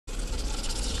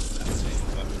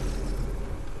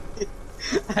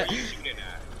Who are you shooting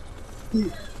at?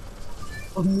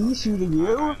 Of me shooting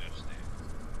you? I understand.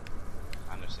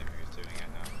 I understand who you're shooting at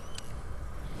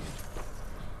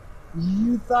now.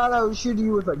 You thought I was shooting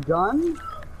you with a gun?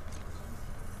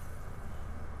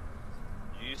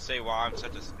 You say why I'm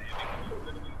such a spamming, you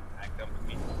literally act up with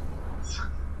me.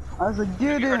 I was like, Have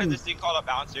get you heard of in! this thing called a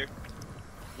bouncer?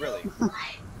 Really?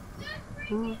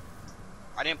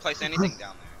 I didn't place anything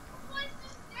down there.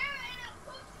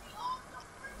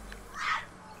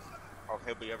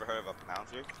 Okay, but you ever heard of a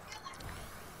bouncer?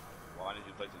 Why did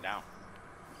you place it down?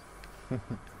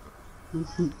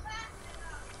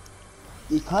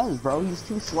 Because, bro, he's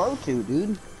too slow to,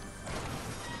 dude.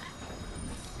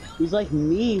 He's like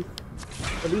me,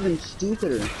 but even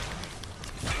stupider.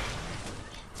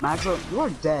 Maxwell, you are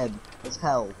dead as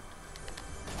hell.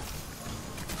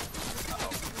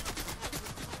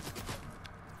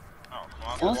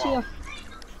 Unless you have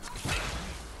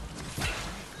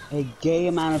a gay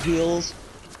amount of heals.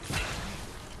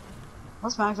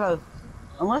 Unless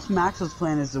Maxwell's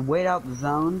plan is to wait out the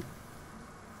zone.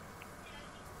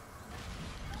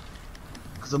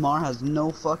 Because Amar has no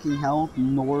fucking health,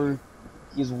 nor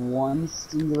he has one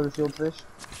singular field fish.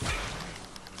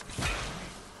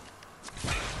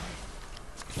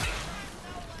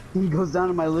 He goes down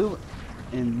to my loot,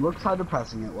 and look how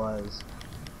depressing it was.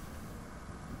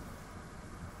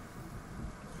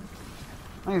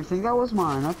 I don't even think that was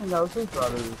mine. I think that was his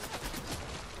brother's.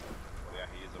 Yeah,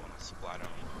 he is the one that splattered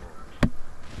on me.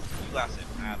 You lasted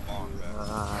mad long,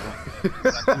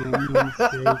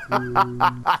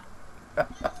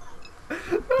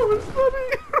 That was funny.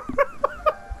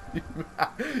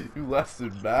 You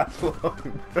lasted mad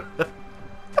long, bro.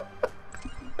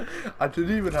 I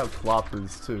didn't even have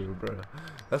floppers too, bro.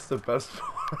 That's the best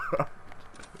part.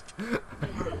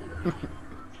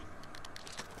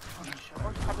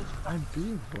 I'm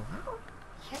being loud?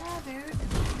 Yeah, dude.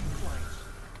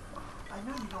 I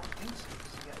know you don't think so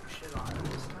because you got your shit on. I'm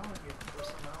just telling you before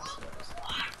someone else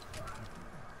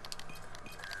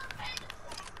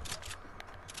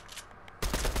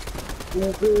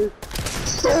Stupid!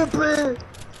 Stupid!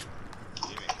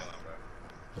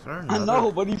 I Another...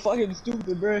 know, but he fucking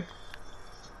stupid, bro.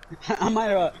 I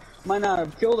might not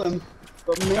have killed him,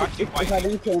 but maybe if I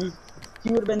didn't kill him, he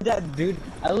would have been dead, dude.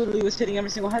 I literally was hitting every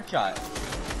single headshot.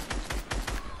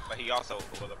 But he also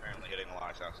was apparently hitting a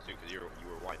lot of shots too, because you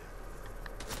were white.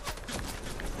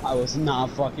 I was not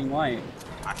fucking white.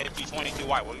 I hit you 22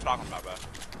 white. What are you talking about, bro?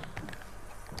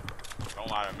 Don't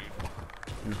lie to me.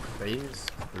 You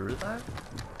phased through that?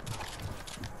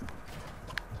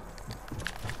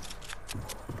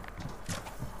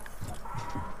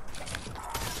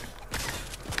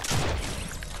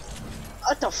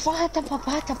 What the fuck?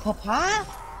 Papa?